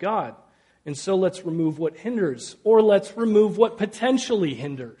law of God. And so let's remove what hinders, or let's remove what potentially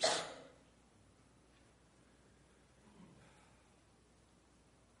hinders.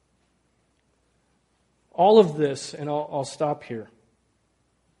 All of this, and I'll stop here.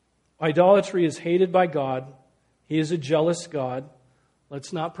 Idolatry is hated by God. He is a jealous God.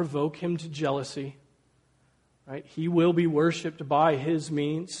 Let's not provoke Him to jealousy. Right? He will be worshipped by His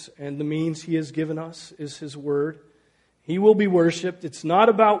means, and the means He has given us is His Word. He will be worshipped. It's not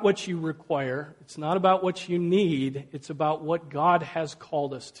about what you require. It's not about what you need. It's about what God has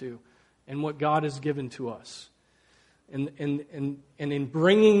called us to and what God has given to us. And in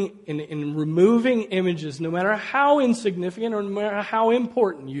removing images, no matter how insignificant or no matter how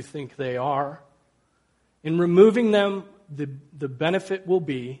important you think they are, in removing them, the benefit will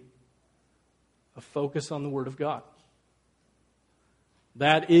be a focus on the Word of God.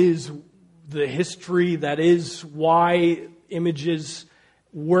 That is the history. That is why images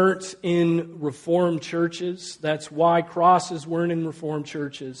weren't in Reformed churches. That's why crosses weren't in Reformed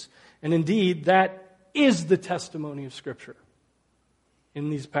churches. And indeed, that is the testimony of Scripture in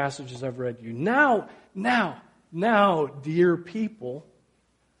these passages I've read you. Now, dear people,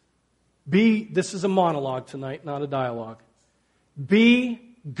 this is a monologue tonight, not a dialogue. Be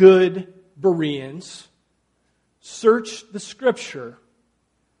good Bereans, search the Scripture,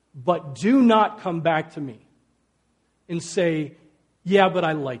 but do not come back to me and say, yeah, but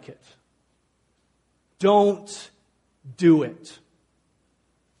I like it. Don't do it.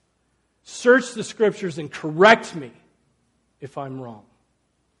 Search the Scriptures and correct me if I'm wrong.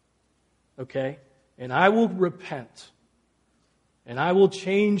 Okay? And I will repent. And I will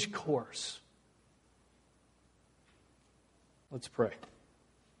change course. Let's pray.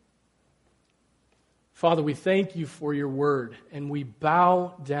 Father, we thank you for your word, and we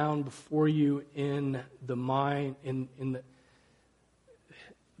bow down before you in the mind, in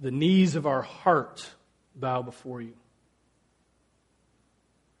the knees of our heart bow before you.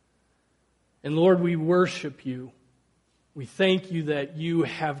 And Lord, we worship you. We thank you that you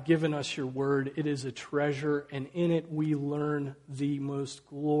have given us your word. It is a treasure, and in it we learn the most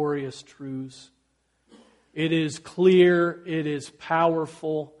glorious truths. It is clear, it is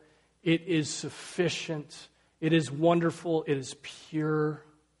powerful, it is sufficient, it is wonderful, it is pure,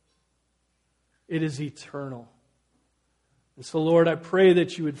 it is eternal. And so, Lord, I pray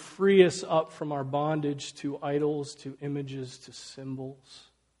that you would free us up from our bondage to idols, to images, to symbols.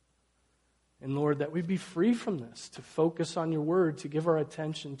 And Lord, that we'd be free from this, to focus on your word, to give our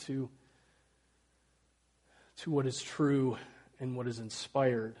attention to what is true and what is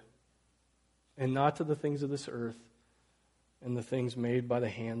inspired, and not to the things of this earth and the things made by the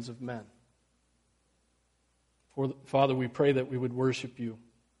hands of men. Father, we pray that we would worship you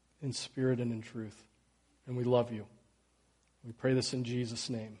in spirit and in truth, and we love you. We pray this in Jesus'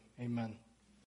 name. Amen.